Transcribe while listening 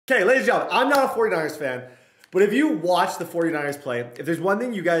Okay, ladies and gentlemen, I'm not a 49ers fan, but if you watch the 49ers play, if there's one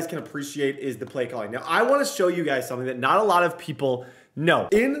thing you guys can appreciate is the play calling. Now, I want to show you guys something that not a lot of people know.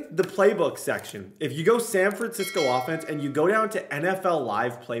 In the playbook section, if you go San Francisco offense and you go down to NFL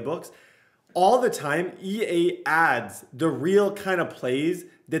Live playbooks, all the time, EA adds the real kind of plays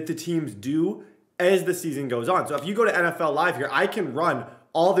that the teams do as the season goes on. So if you go to NFL Live here, I can run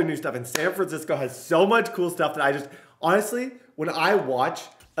all the new stuff. And San Francisco has so much cool stuff that I just, honestly, when I watch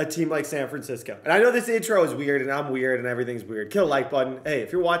a team like San Francisco, and I know this intro is weird and I'm weird and everything's weird. Kill a like button. Hey,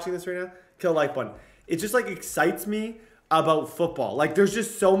 if you're watching this right now, kill a like button. It just like excites me about football. Like there's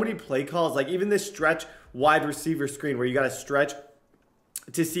just so many play calls, like even this stretch wide receiver screen where you got to stretch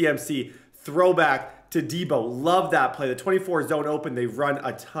to CMC, throwback to Debo. Love that play. The 24 zone open, they run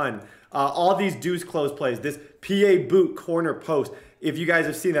a ton. All these deuce close plays, this PA boot corner post. If you guys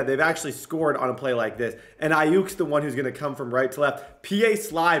have seen that, they've actually scored on a play like this. And Ayuk's the one who's going to come from right to left. PA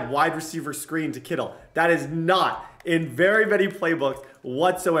slide, wide receiver screen to Kittle. That is not in very many playbooks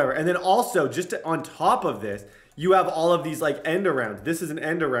whatsoever. And then also, just on top of this, you have all of these like end arounds. This is an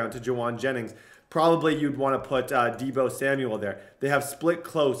end around to Jawan Jennings. Probably you'd want to put Debo Samuel there. They have split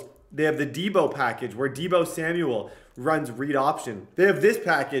close. They have the Debo package where Debo Samuel runs read option. They have this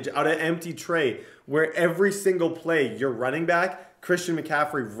package out of empty tray where every single play, your running back, Christian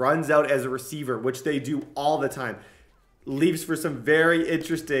McCaffrey, runs out as a receiver, which they do all the time. Leaves for some very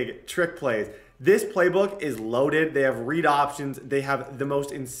interesting trick plays. This playbook is loaded. They have read options. They have the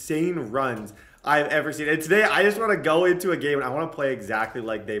most insane runs I've ever seen. And today, I just want to go into a game and I want to play exactly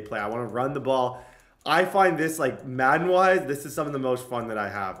like they play. I want to run the ball. I find this, like, Madden-wise, this is some of the most fun that I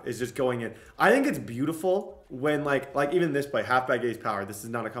have, is just going in. I think it's beautiful when, like even this play, halfback ace power, this is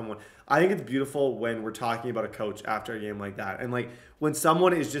not a common one. I think it's beautiful when we're talking about a coach after a game like that. And, like, when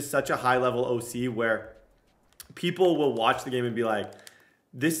someone is just such a high-level OC where people will watch the game and be like,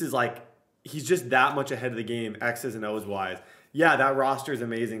 this is, like, he's just that much ahead of the game, X's and O's wise. Yeah, that roster is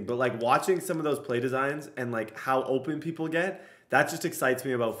amazing. But, like, watching some of those play designs and, like, how open people get, that just excites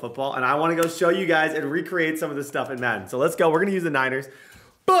me about football. And I want to go show you guys and recreate some of this stuff in Madden. So let's go. We're going to use the Niners.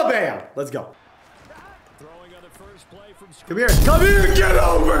 Ba-bam! Let's go. Come here. Come here. Get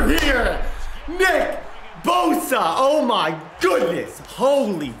over here. Nick Bosa. Oh, my goodness.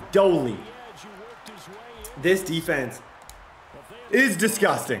 Holy doly. This defense is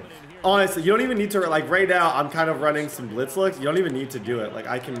disgusting. Honestly, you don't even need to, like, right now, I'm kind of running some blitz looks. You don't even need to do it. Like,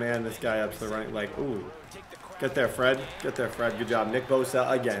 I can man this guy up to the right. Like, ooh. Get there, Fred. Get there, Fred. Good job. Nick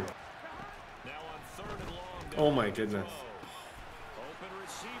Bosa again. Oh, my goodness.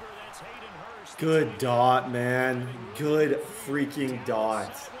 Good dot, man. Good freaking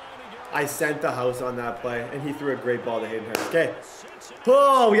dot. I sent the house on that play, and he threw a great ball to Hayden Hurst. Okay.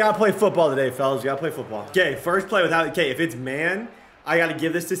 Oh, we got to play football today, fellas. We got to play football. Okay, first play without... Okay, if it's man, I got to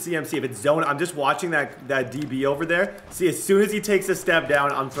give this to CMC. If it's zone, I'm just watching that DB over there. See, as soon as he takes a step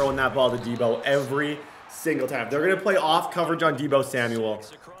down, I'm throwing that ball to Debo every single time. They're going to play off coverage on Debo Samuel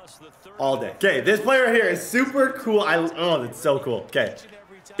all day. Okay, this player right here is super cool. Oh, that's so cool. Okay,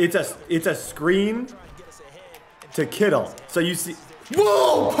 it's a screen to Kittle. So you see,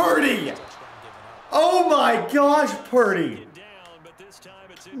 whoa, Purdy! Oh my gosh, Purdy!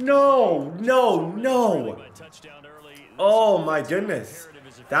 No, no, no! Oh my goodness,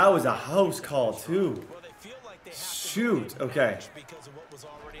 that was a house call too. Shoot. Okay.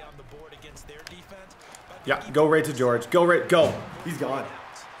 Yeah, go right to George. Go right. Go. He's gone.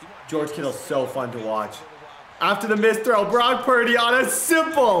 George Kittle's so fun to watch. After the missed throw, Brock Purdy on a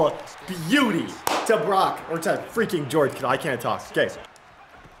simple beauty to Brock. Or to freaking George Kittle. I can't talk. Okay.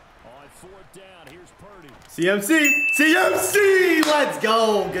 CMC. CMC. Let's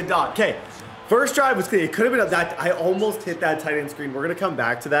go. Good dog. Okay. First drive was clean. It could have been that. I almost hit that tight end screen. We're going to come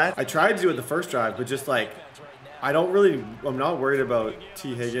back to that. I tried to do it the first drive, but just like, I'm not worried about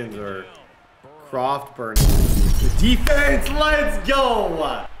T. Higgins or Croft burning. The defense, let's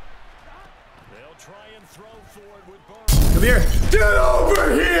go! Come here. Get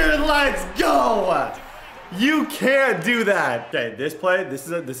over here, let's go! You can't do that. Okay, this play, this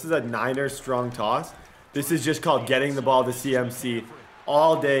is a Niners strong toss. This is just called getting the ball to CMC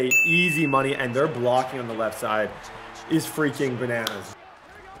all day, easy money, and they're blocking on the left side is freaking bananas.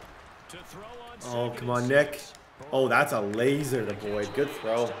 Oh, come on, Nick. Oh, that's a laser to Boyd. Good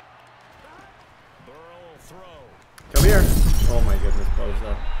throw. Come here. Oh my goodness,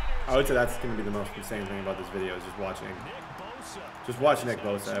 Bosa. I would say that's going to be the most insane thing about this video is just watching Nick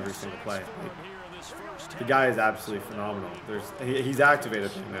Bosa every single play. Like, the guy is absolutely phenomenal. He's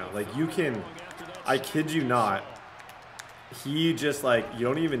activated right now. Like, you can, I kid you not, he just, like, you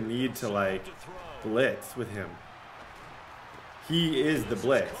don't even need to, like, blitz with him. he is the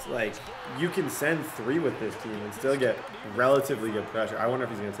blitz. Like, you can send 3 with this team and still get relatively good pressure. I wonder if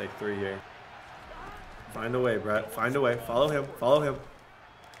he's going to take 3 here. Find a way, Brett. Find a way. Follow him. Follow him.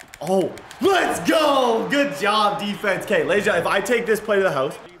 Oh, let's go! Good job, defense. Okay, ladies and gentlemen, if I take this play to the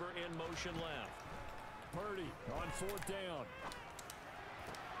house. In motion left. Purdy on 4th down.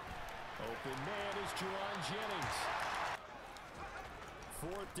 Open man is Juwan Jennings.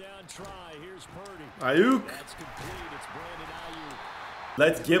 4th down try. Here's Purdy. Ayuk. That's complete. It's Brandon Ayuk.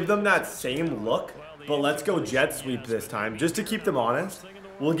 Let's give them that same look, but let's go jet sweep this time, just to keep them honest.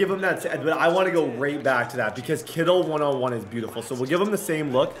 We'll give them that, but I want to go right back to that because Kittle one-on-one is beautiful. So we'll give them the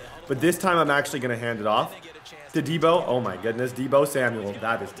same look, but this time I'm actually going to hand it off to Debo. Oh my goodness, Debo Samuel.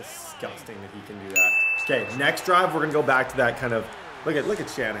 That is disgusting that he can do that. Okay, next drive we're going to go back to that kind of, look at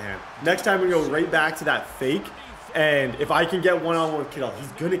Shanahan. Next time we go right back to that fake, and if I can get one-on-one with Kittle,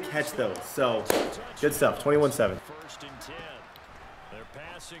 he's going to catch those. So good stuff, 21-7. 1st and 10. They're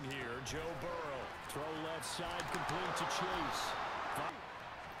passing here. Joe Burrow. Throw left side complete to Chase.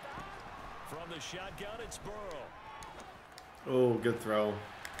 From the shotgun, it's Burrow. Oh, good throw.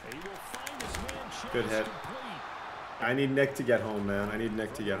 He will find his man, Chase. Good hit. Complete. I need Nick to get home, man. I need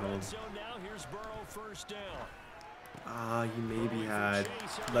Nick to get home. So now here's Burrow 1st down. Ah, he maybe had.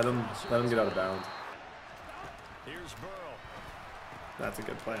 Let him get out of bounds. Here's Burrow. That's a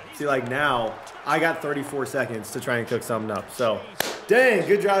good play. See, like now, I got 34 seconds to try and cook something up. So, dang,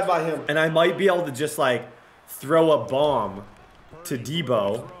 good drive by him. And I might be able to just like throw a bomb to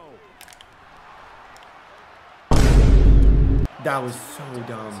Debo. That was so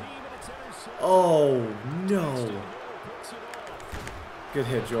dumb. Oh, no. Good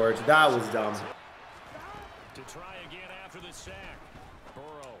hit, George. That was dumb. To try again after the sack.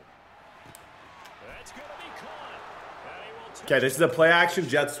 Burrow. That's going to be caught. Okay, this is a play action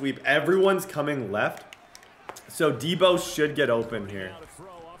jet sweep. Everyone's coming left. So Debo should get open here.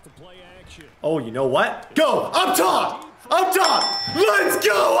 Oh, you know what? Go! Up top! Up top! Let's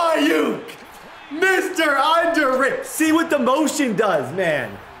go, Ayuk! Mr. Underrated. See what the motion does,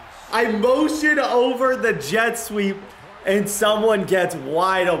 man. I motion over the jet sweep and someone gets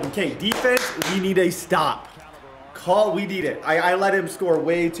wide open. Okay, defense, we need a stop. We need it. I let him score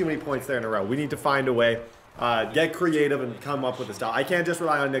way too many points there in a row. We need to find a way, get creative and come up with a stop. I can't just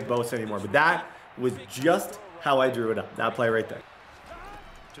rely on Nick Bosa anymore, but that was just how I drew it up. That play right there.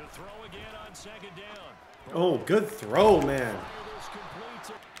 To throw again on 2nd down. Oh, good throw, man.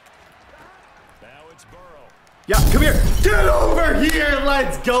 Yeah, come here. Get over here.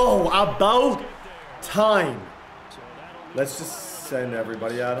 Let's go. About time. Let's just send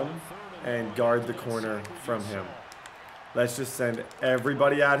everybody at him and guard the corner from him. Let's just send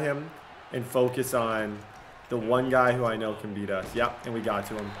everybody at him and focus on the one guy who I know can beat us. Yep, and we got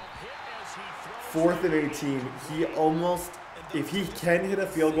to him. 4th and 18. He almost, if he can hit a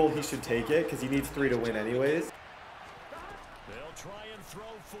field goal, he should take it because he needs 3 to win anyways.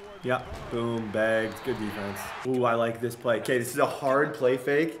 Yep, boom, bagged, good defense. Ooh, I like this play. Okay, this is a hard play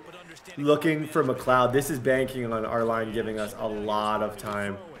fake. Looking for McLeod. This is banking on our line giving us a lot of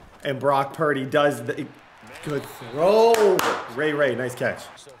time. And Brock Purdy does the good throw. Ray, nice catch.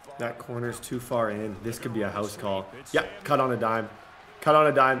 That corner's too far in. This could be a house call. Yep, cut on a dime. Cut on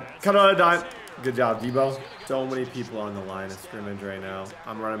a dime. Cut on a dime. Good job, Debo. So many people on the line of scrimmage right now.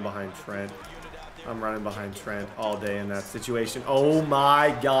 I'm running behind Trent. I'm running behind Trent all day in that situation. Oh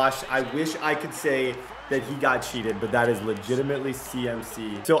my gosh. I wish I could say that he got cheated, but that is legitimately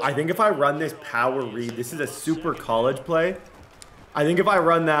CMC. So I think if I run this power read, this is a super college play. I think if I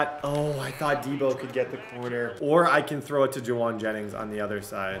run that, oh, I thought Debo could get the corner. Or I can throw it to Juwan Jennings on the other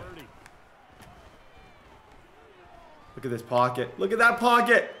side. Look at this pocket. Look at that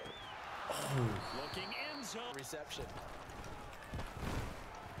pocket. Oh. Reception.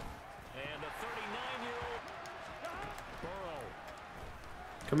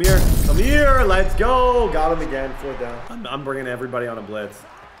 Come here, let's go. Got him again, 4th down. I'm bringing everybody on a blitz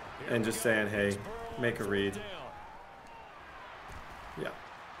and just saying, hey, make a read. Yeah.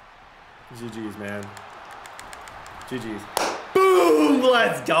 GG's, man. GG's. Boom,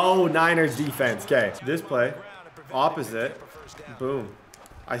 let's go. Niners defense. Okay, this play, opposite. Boom.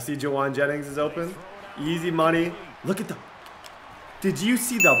 I see Juwan Jennings is open. Easy money. Look at the, did you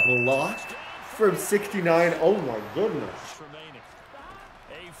see the block from 69? Oh my goodness.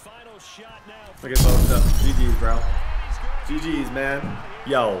 Look at Bosa. GG's, bro. GG's, man.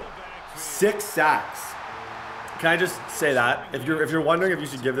 Yo, 6 sacks. Can I just say that? If you're wondering if you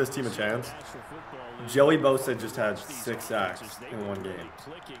should give this team a chance, Joey Bosa just had 6 sacks in 1 game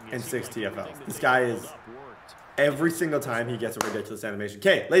and 6 TFLs. This guy is, every single time he gets a ridiculous animation.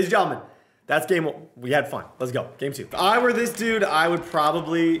 Okay, ladies and gentlemen, That's game one. We had fun. Let's go. Game 2. If I were this dude, I would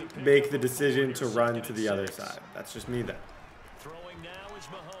probably make the decision to run to the other side. That's just me then. Throwing now is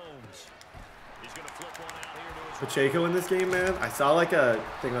Mahomes. He's going to flip one out here to his Pacheco in this game, man. I saw like a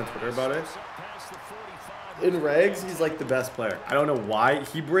thing on Twitter about it. In regs, he's like the best player. I don't know why.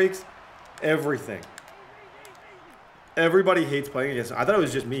 He breaks everything. Everybody hates playing against him. I thought it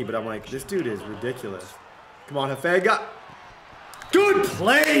was just me, but I'm like, this dude is ridiculous. Come on, Hafega. Good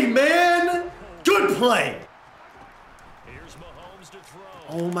play, man. Good play. Here's Mahomes to throw.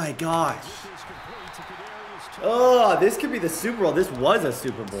 Oh my gosh. Oh, this could be the Super Bowl. This was a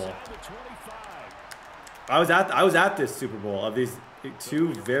Super Bowl. I was at this Super Bowl of these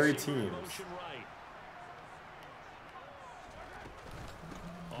two very teams.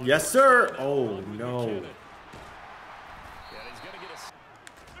 Yes, sir. Oh no.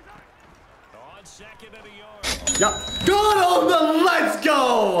 Yeah, got him! Let's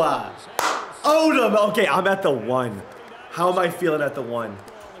go! Odom! Okay, I'm at the 1. How am I feeling at the 1?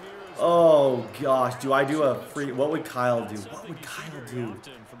 Oh gosh, do I do a free? What would Kyle do? What would Kyle do?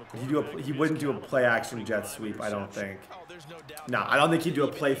 He wouldn't do a play action jet sweep, I don't think. No, I don't think he'd do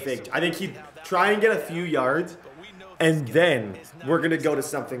a play fake. I think he'd try and get a few yards, and then we're gonna go to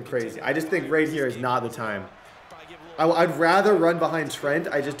something crazy. I just think right here is not the time. I'd rather run behind Trent.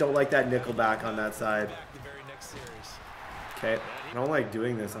 I just don't like that nickel back on that side. Okay, I don't like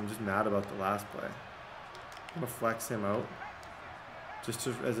doing this. I'm just mad about the last play. I'm gonna flex him out just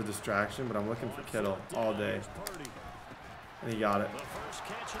as a distraction, but I'm looking for Kittle all day. And he got it.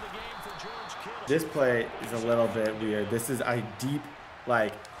 This play is a little bit weird. This is a deep,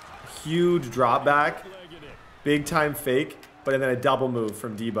 like, huge drop back, big time fake, but then a double move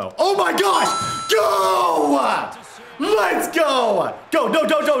from Debo. Oh my gosh! Go! Let's go! Go! No,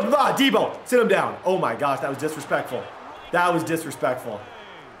 don't! Debo, sit him down. Oh my gosh, that was disrespectful. That was disrespectful.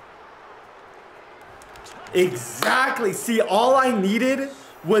 Exactly. See, all I needed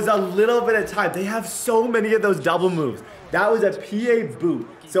was a little bit of time. They have so many of those double moves. That was a PA boot.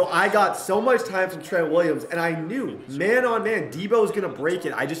 So I got so much time from Trent Williams, and I knew, man on man, Debo's going to break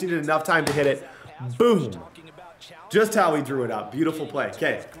it. I just needed enough time to hit it. Boom. Just how he drew it up. Beautiful play.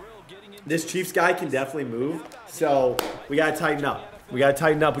 Okay. This Chiefs guy can definitely move, so we got to tighten up. We got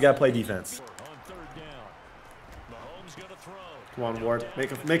to play defense. Come on, Ward.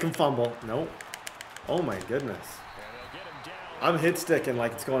 Make him fumble. Nope. Oh my goodness. I'm hit sticking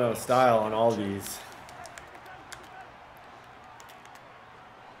like it's going out of style on all these.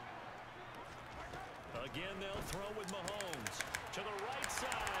 Again, they'll throw with Mahomes. To the right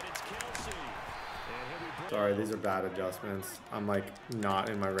side, it's Kelsey. Sorry, these are bad adjustments. I'm like not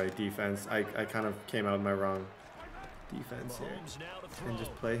in my right defense. I kind of came out in my wrong defense here. And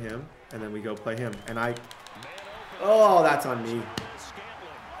just play him, and then we go play him. And oh, that's on me.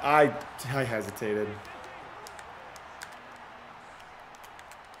 I hesitated.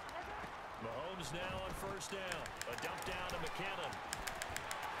 Mahomes now on first down. A dump down to McKinnon.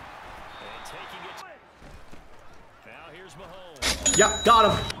 And taking it. Now here's Mahomes. Yeah,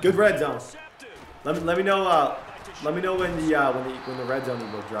 got him. Good red zone. Let me know. Let me know when the red zone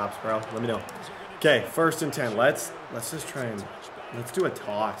ebook drops, bro. Let me know. Okay, 1st and 10. Let's just try and let's do a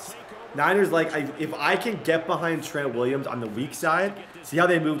toss. Niners, like, if I can get behind Trent Williams on the weak side, see how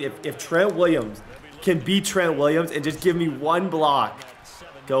they moved. If Trent Williams can beat Trent Williams and just give me one block,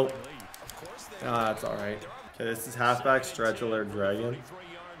 go. That's all right. Okay, this is halfback stretch alert dragon.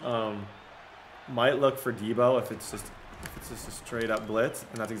 Might look for Debo if it's just a straight up blitz,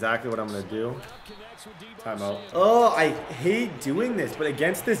 and that's exactly what I'm gonna do. Timeout. Oh, I hate doing this, but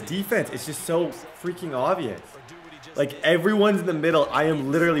against this defense, it's just so freaking obvious. Like, everyone's in the middle. I am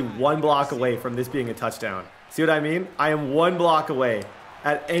literally one block away from this being a touchdown. See what I mean? I am one block away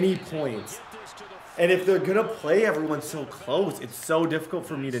at any point. And if they're going to play everyone so close, it's so difficult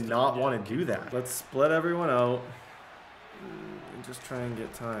for me to not want to do that. Let's split everyone out and just try and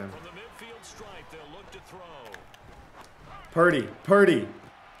get time. Purdy.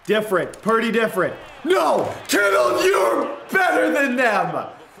 Different. Purdy different. No! Kittle, you're better than them!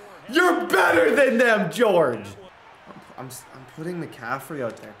 You're better than them, George! I'm putting McCaffrey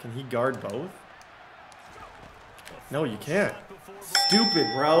out there. Can he guard both? No, you can't. Stupid,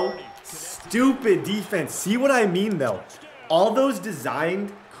 bro. Stupid defense. See what I mean, though? All those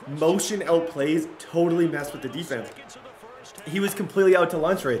designed motion out plays totally mess with the defense. He was completely out to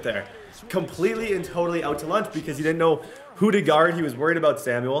lunch right there. Completely and totally out to lunch because he didn't know who to guard. He was worried about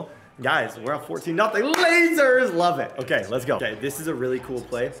Samuel. Guys, we're up 14-0. Lasers! Love it. Okay, let's go. Okay, this is a really cool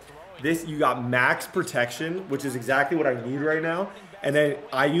play. This, you got max protection, which is exactly what I need right now. And then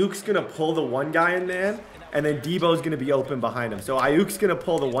Ayuk's going to pull the one guy in man, and then Debo's going to be open behind him. So Ayuk's going to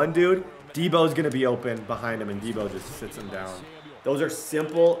pull the one dude, Debo's going to be open behind him, and Debo just sits him down. Those are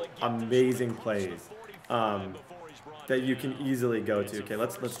simple, amazing plays that you can easily go to. Okay,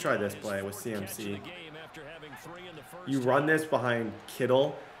 let's try this play with CMC. You run this behind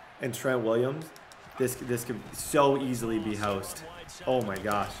Kittle and Trent Williams. This could so easily be housed. Oh my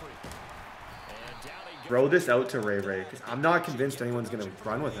gosh. Throw this out to Ray Ray, because I'm not convinced anyone's going to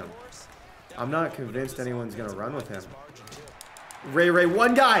run with him. I'm not convinced anyone's going to run with him. Ray Ray,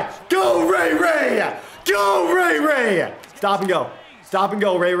 one guy. Go Ray Ray! Go Ray Ray! Stop and go. Stop and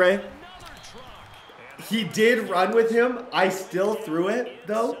go, Ray Ray. He did run with him. I still threw it,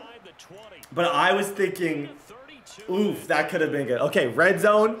 though. But I was thinking, oof, that could have been good. Okay, red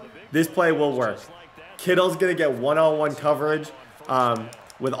zone. This play will work. Kittle's going to get one-on-one coverage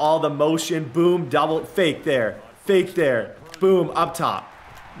with all the motion. Boom, double, fake there. Fake there. Boom, up top.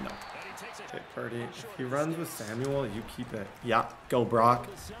 No. Okay, Purdy. If he runs with Samuel, you keep it. Yeah, go Brock.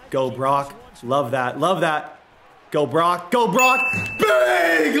 Go Brock. Love that. Love that. Go Brock. Go Brock.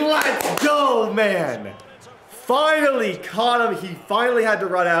 Big! Let's go, man. Finally caught him. He finally had to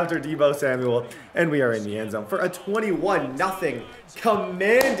run after Debo Samuel. And we are in the end zone for a 21-0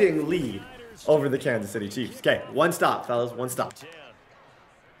 commanding lead over the Kansas City Chiefs. Okay, one stop, fellas. One stop.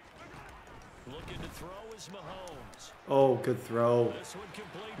 Oh, good throw.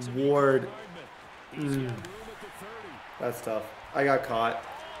 Ward. That's tough. I got caught.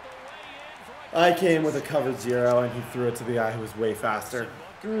 I came with a cover 0, and he threw it to the guy who was way faster.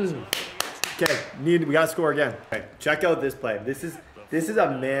 Okay, we gotta score again. Okay, check out this play. This is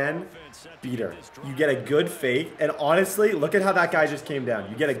a man beater. You get a good fake, and honestly, look at how that guy just came down.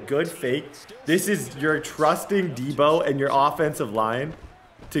 You get a good fake. This is you're trusting Debo and your offensive line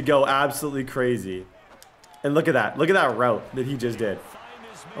to go absolutely crazy. And look at that. Look at that route that he just did.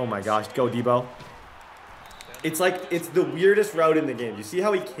 Oh my gosh, go Debo. It's like, it's the weirdest route in the game. You see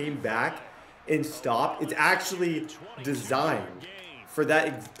how he came back and stopped? It's actually designed for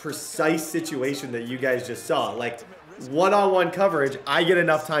that precise situation that you guys just saw. Like, one-on-one coverage, I get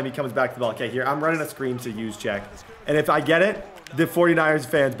enough time, he comes back to the ball. Okay, here, I'm running a screen to use check. And if I get it, the 49ers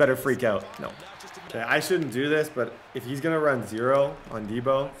fans better freak out. No. Okay, I shouldn't do this, but if he's going to run 0 on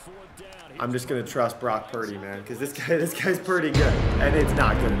Debo, I'm just going to trust Brock Purdy, man, because this guy's pretty good, and it's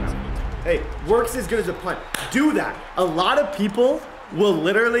not good enough. Hey, works as good as a punt. Do that. A lot of people will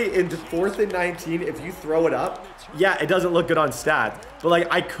literally, into 4th and 19, if you throw it up, yeah, it doesn't look good on stats, but like,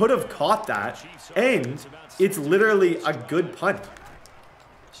 I could have caught that, and it's literally a good punt.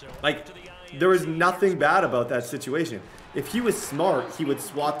 Like, there was nothing bad about that situation. If he was smart, he would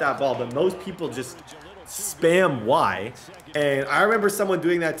swat that ball, but most people just spam Y. And I remember someone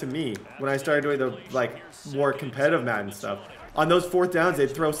doing that to me when I started doing the like more competitive Madden stuff. On those 4th downs, they'd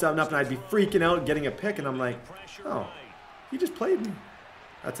throw something up and I'd be freaking out getting a pick, and I'm like, oh, he just played me.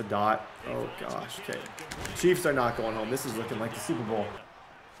 That's a dot. Oh gosh. Okay. Chiefs are not going home. This is looking like the Super Bowl.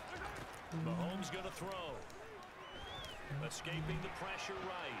 Mahomes gonna throw. Escaping the pressure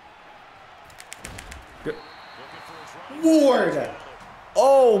right. Good. Ward!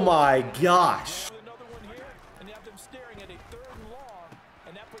 Oh my gosh.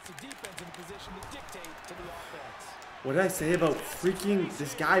 What did I say about freaking,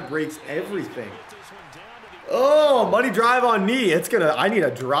 this guy breaks everything. Oh, money drive on me. I need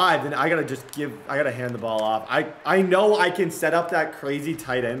a drive, and I gotta hand the ball off. I know I can set up that crazy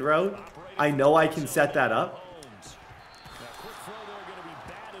tight end route. I know I can set that up.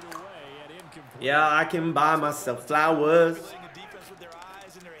 Yeah, I can buy myself flowers.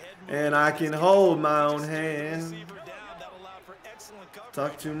 And I can hold my own hand.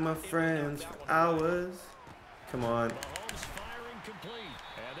 Talk to my friends for hours. Come on.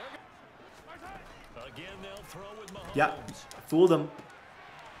 Yeah, fooled him.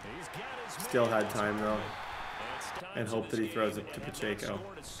 Still had time though. And hope that he throws it to Pacheco.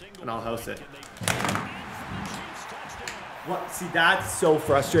 And I'll house it. What? See, that's so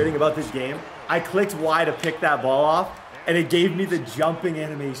frustrating about this game. I clicked Y to pick that ball off, and it gave me the jumping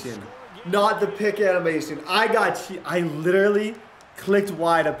animation, not the pick animation. I literally clicked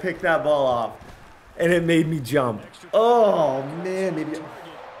Y to pick that ball off, and it made me jump. Oh man, maybe.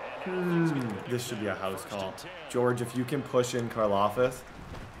 This should be a house call. George, if you can push in Karloffus,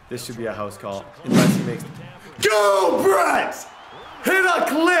 this should be a house call. Unless he makes. Go, Brett! Hit a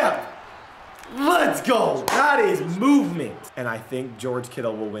clip! Let's go! That is movement. And I think George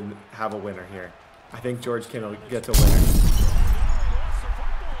Kittle will have a winner here. I think George Kittle gets a winner.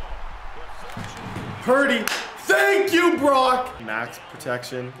 Purdy, thank you, Brock! Max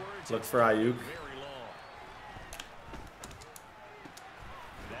protection. Look for Ayuk.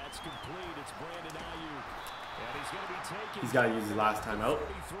 He's got to use his last time out.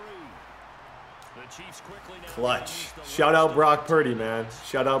 Clutch. Shout out Brock Purdy, man.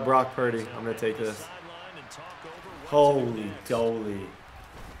 Shout out Brock Purdy. I'm going to take this. Holy doly.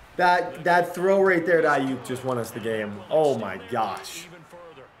 That throw right there to Ayuk just won us the game. Oh my gosh.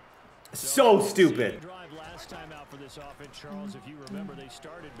 So stupid. For this offense, Charles, if you remember, they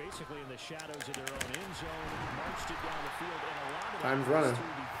started basically in the shadows of their own end zone, marched it down the field, and a lot of time's running.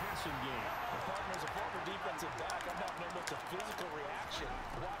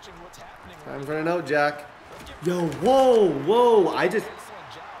 Time's running out, Jack. Yo, whoa.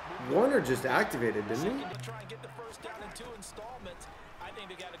 Warner just activated, didn't he?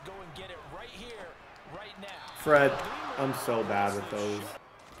 Fred, I'm so bad with those.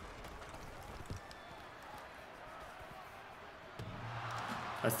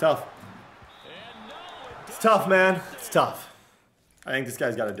 That's tough. It's tough, man. It's tough. I think this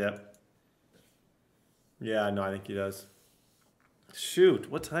guy's got a dip. Yeah, no, I think he does.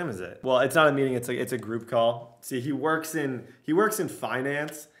 Shoot, what time is it? Well, it's not a meeting, it's a group call. See, he works in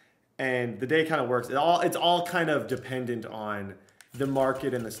finance, and the day kind of works. It's all kind of dependent on the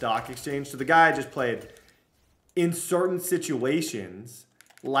market and the stock exchange. So the guy I just played, in certain situations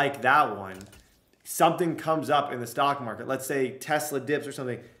like that one, something comes up in the stock market, let's say Tesla dips or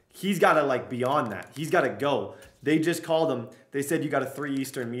something, he's got to like beyond that. He's got to go. They just called him. They said you got a 3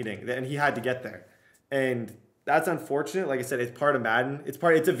 Eastern meeting, and he had to get there. And that's unfortunate. Like I said, it's part of Madden. It's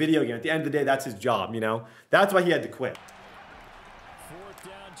a video game. At the end of the day, that's his job, you know? That's why he had to quit.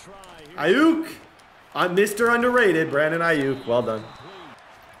 Ayuk. I'm Mr. Underrated, Brandon Ayuk. Well done.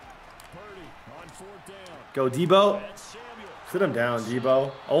 Go, Debo. Sit him down,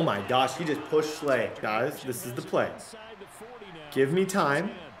 Debo. Oh my gosh, he just pushed Slay. Guys, this is the play. Give me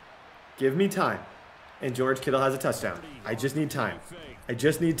time. Give me time. And George Kittle has a touchdown. I just need time. I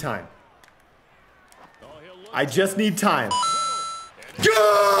just need time. I just need time.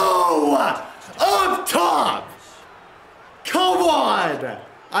 Go! Up top! Come on!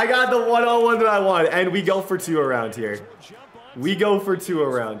 I got the 101 that I wanted. And we go for 2 around here. We go for 2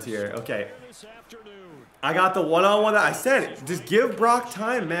 around here. Okay. I got the one-on-one that I said. Just give Brock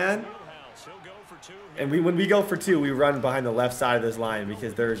time, man. And when we go for 2, we run behind the left side of this line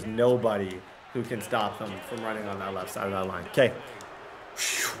because there's nobody who can stop them from running on that left side of that line. Okay.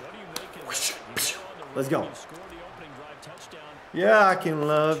 Let's go. Yeah, I can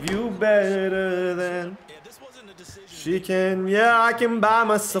love you better than she can. Yeah, I can buy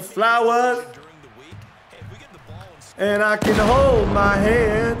myself flowers. And I can hold my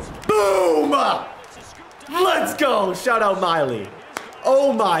hands. Boom! Let's go! Shout out Miley.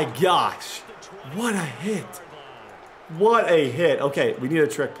 Oh my gosh. What a hit. What a hit. Okay, we need a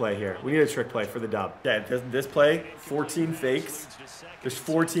trick play here. We need a trick play for the dub. Yeah, this play, 14 fakes. There's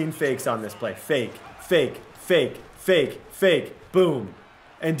 14 fakes on this play. Fake, fake, fake, fake, fake. Boom.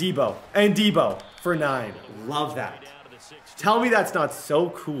 And Debo for 9. Love that. Tell me that's not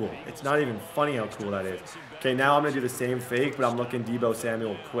so cool. It's not even funny how cool that is. Okay, now I'm going to do the same fake, but I'm looking Debo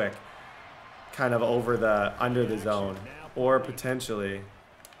Samuel quick. Kind of under the zone. Or potentially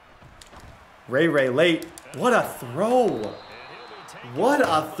Ray late. What a throw. What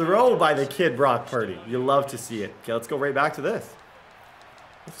a throw by the kid Brock Purdy. You love to see it. Okay, let's go right back to this.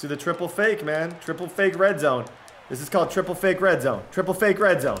 Let's do the triple fake, man. Triple fake red zone. This is called triple fake red zone. Triple fake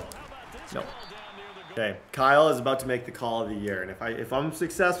red zone. No. Okay, Kyle is about to make the call of the year. And if I'm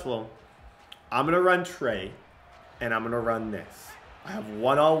successful, I'm going to run Trey, and I'm going to run this. I have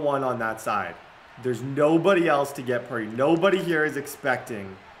one-on-one on that side. There's nobody else to get Purdy. Nobody here is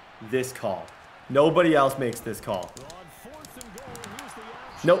expecting this call. Nobody else makes this call.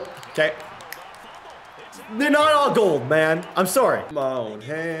 Nope. Okay. They're not all gold, man. I'm sorry. Come on,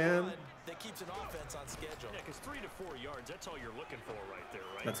 Ham.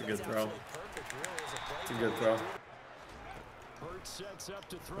 That's a good throw. That's a good throw.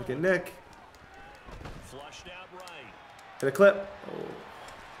 Look at Nick. Hit a clip. Oh.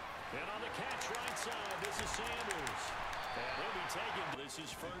 And on the catch right side, this is Sanders. And he'll be taken. This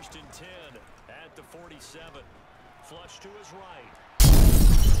is 1st and 10 at the 47. Flush to his right.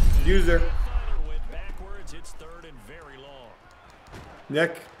 User. Went backwards. It's 3rd and very long.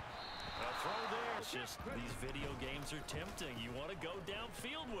 Nick. A throw there. It's just these video games are tempting. You want to go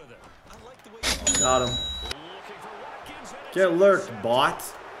downfield with it. I like the way you got him. Get lurked, bot.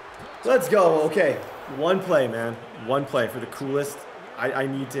 Let's go. Okay. One play, man. One play for the coolest. I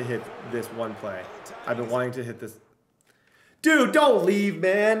need to hit this one play. I've been wanting to hit this. Dude, don't leave,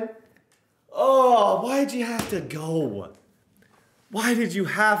 man. Oh, why'd you have to go? Why did you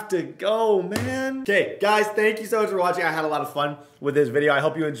have to go, man? Okay, guys, thank you so much for watching. I had a lot of fun with this video. I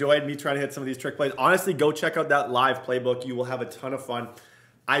hope you enjoyed me trying to hit some of these trick plays. Honestly, go check out that live playbook. You will have a ton of fun.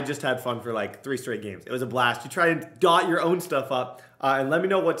 I just had fun for like 3 straight games. It was a blast. You try and dot your own stuff up, and let me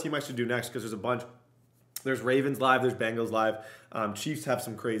know what team I should do next, because there's a bunch. There's Ravens live, there's Bengals live. Chiefs have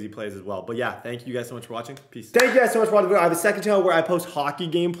some crazy plays as well. But yeah, thank you guys so much for watching. Peace. Thank you guys so much for watching. I have a second channel where I post hockey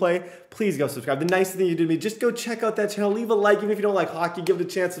gameplay. Please go subscribe. The nicest thing you do to me, just go check out that channel. Leave a like, even if you don't like hockey. Give it a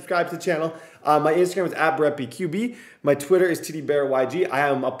chance. Subscribe to the channel. My Instagram is @BarrettBQB. My Twitter is TDBarrett. I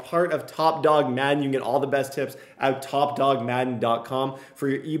am a part of Top Dog Madden. You can get all the best tips at topdogmadden.com for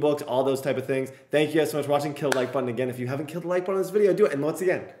your ebooks, all those type of things. Thank you guys so much for watching. Kill the like button again. If you haven't killed the like button on this video, do it. And once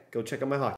again, go check out my hockey.